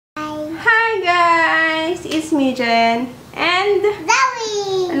me, Jen. And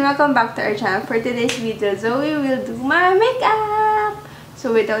Zoe! And welcome back to our channel. For today's video, Zoe will do my makeup. So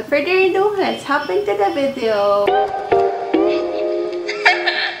without further ado, let's hop into the video.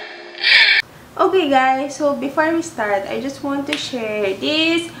 Okay guys, so before we start, I just want to share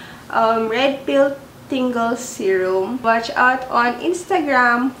this red pill tingle serum. Watch out on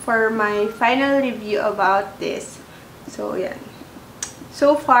Instagram for my final review about this. So yeah.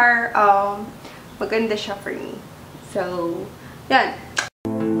 So far, maganda siya for me. So, yan.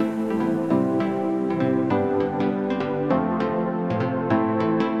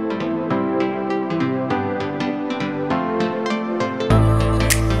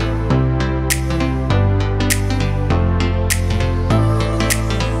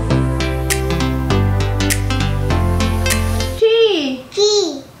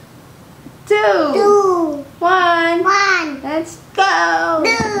 Let's go!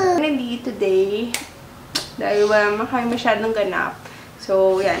 Finally, today, dahil wala kayo masyadong ganap.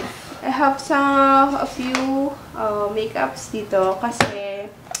 So, yan. I have a few makeups dito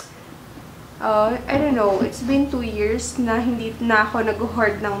kasi, I don't know, it's been 2 years na hindi na ako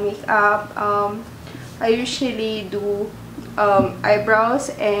nag-hoard ng makeup. I usually do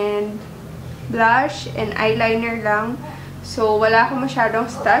eyebrows and blush and eyeliner lang. So, wala akong masyadong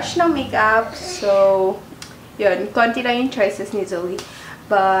stash ng makeup. So, yun, konti lang yung choices ni Zoe.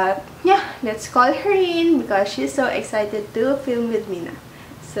 But, yeah, let's call her in because she's so excited to film with me na.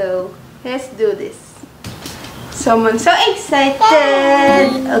 So, let's do this. Someone's so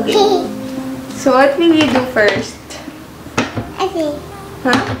excited! Okay. So, what will you do first? Okay.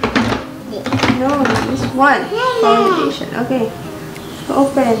 Huh? No, this one. Foundation. Okay.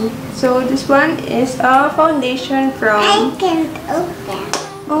 Open. So, this one is a foundation from... I can't open.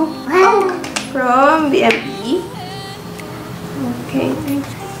 Oh, from BMB. Okay,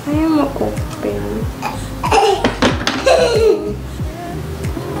 I am open.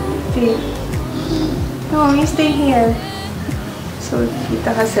 Okay. No, you stay here. So,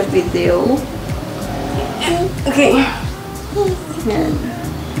 kita ka sa video. Okay. Yan.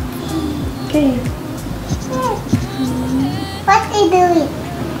 Okay. What are you doing?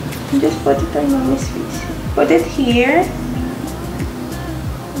 Just put it on mommy's face. Put it here.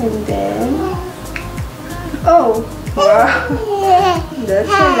 And then... Oh! Wow! That's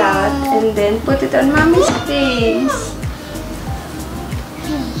a lot. And then put it on mommy's face.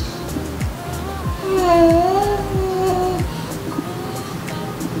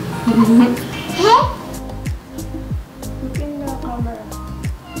 Look in the camera.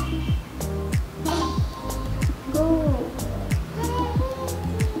 Go!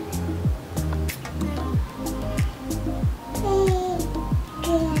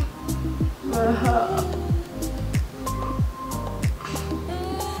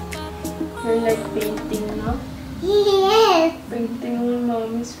 You're like painting, no? Yes. Painting on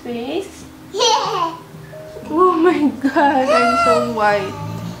mommy's face. Yes. Oh my god, I'm so white.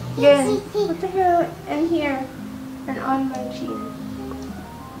 Again, put the hair in here and on my chin.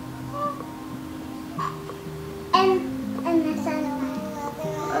 And nasa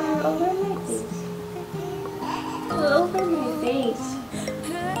Over my face. Over my face.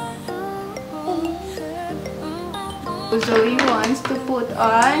 Zoe wants to put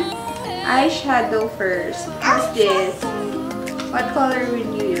on eyeshadow first. What's this? What color will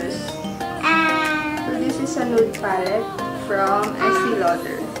you use? So this is a nude palette from Estee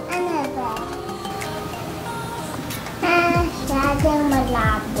Lauder. Ano ba? Masyadong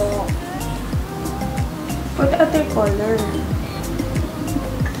malabo. What other color?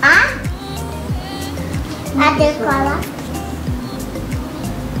 Other color?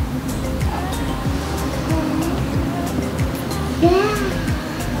 Yeah.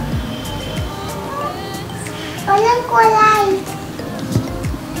 Walang kulay.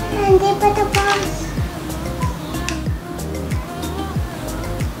 Hindi pa tapos.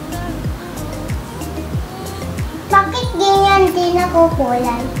 Bakit ganyan din ako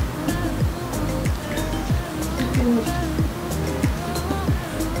kulay?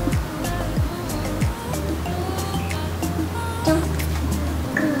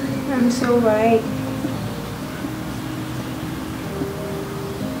 I'm so white.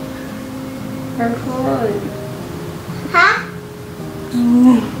 Careful. Ha?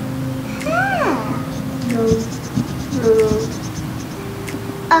 No. No.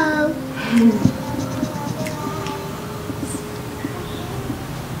 Oh.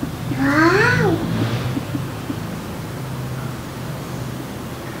 Wow.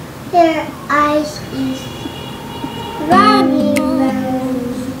 Their eyes is running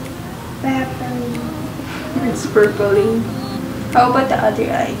purple. It's purpling. How about the other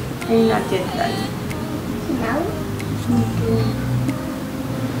eye? Are you not yet done? No.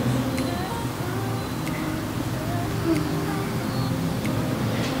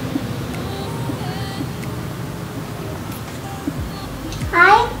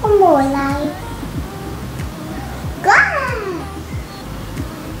 Ay, kumulay. God!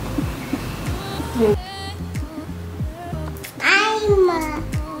 I'm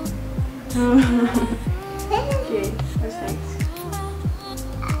Okay, what's next?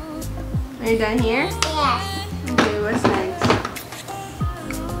 Are you done here? yes. Okay, what's next?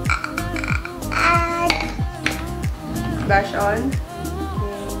 Brush on.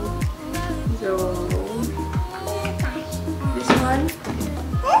 Okay. So, this one?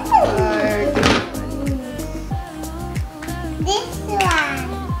 Or This one.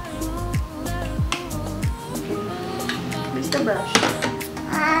 where's the brush?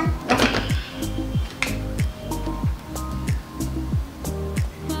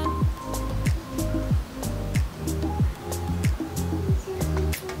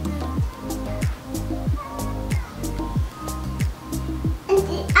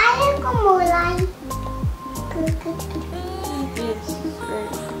 Ayaw kumulay. Yes,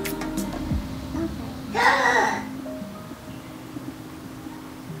 right.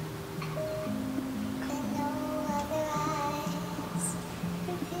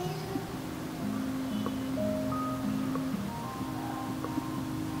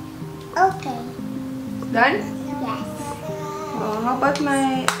 Okay. Done? Yes. Oh, how about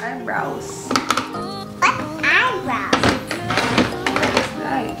my eyebrows? What eyebrows?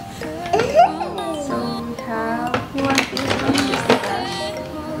 Right. So we have, you want this one, just the brush?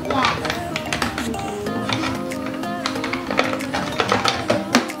 Yes.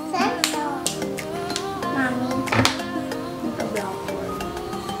 Sento. Mommy. The brown one.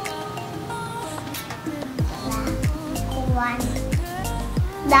 One.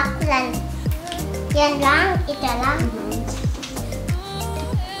 Black lang. Yan lang. Ito lang.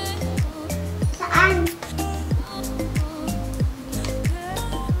 Saan?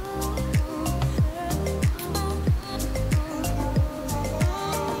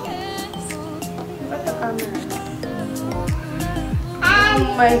 Look at the camera. And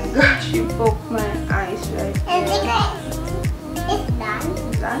Oh my gosh, you poked my eyes right and there. it's done.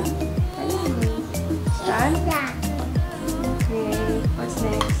 Done? It's Done? done. Okay, what's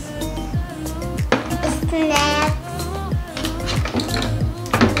next? It's next.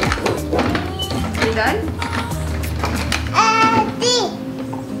 You done? This.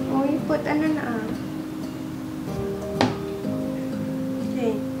 Oh, you put ano na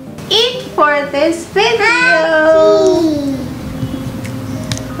Okay. Eat for this video!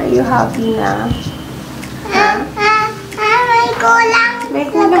 Are you happy na? May kulang. May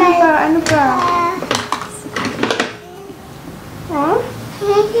kulang pa. Ano pa? Huh?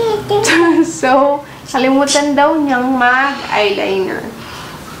 So, kalimutan daw niyang mag-eyeliner.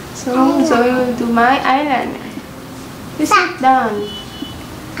 So we will do my eyeliner. You sit down.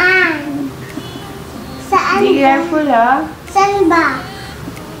 Saan Be careful, ah. Saan ba?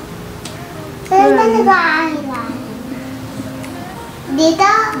 Saan ba nag-eyeliner?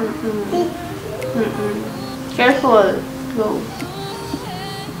 Dito? Careful. Go.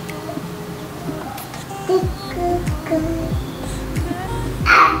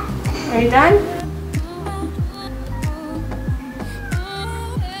 Are you done?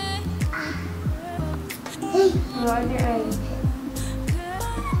 Roll your eyes.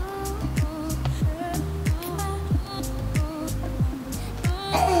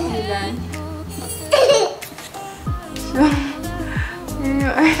 You done? So,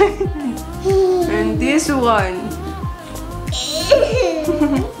 and this one.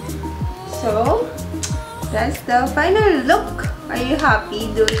 So, that's the final look. Are you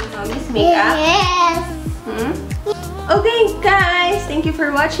happy doing mommy's makeup? Yes. Okay guys, thank you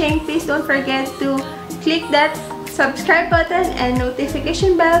for watching. Please don't forget to click that subscribe button and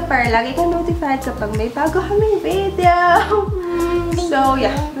notification bell para lagi kang notified kapag may bago kaming video. So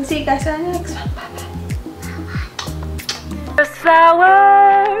yeah, we'll see you guys on the next one. Bye-bye.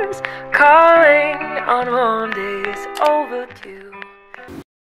 Flowers calling on warm days overdue.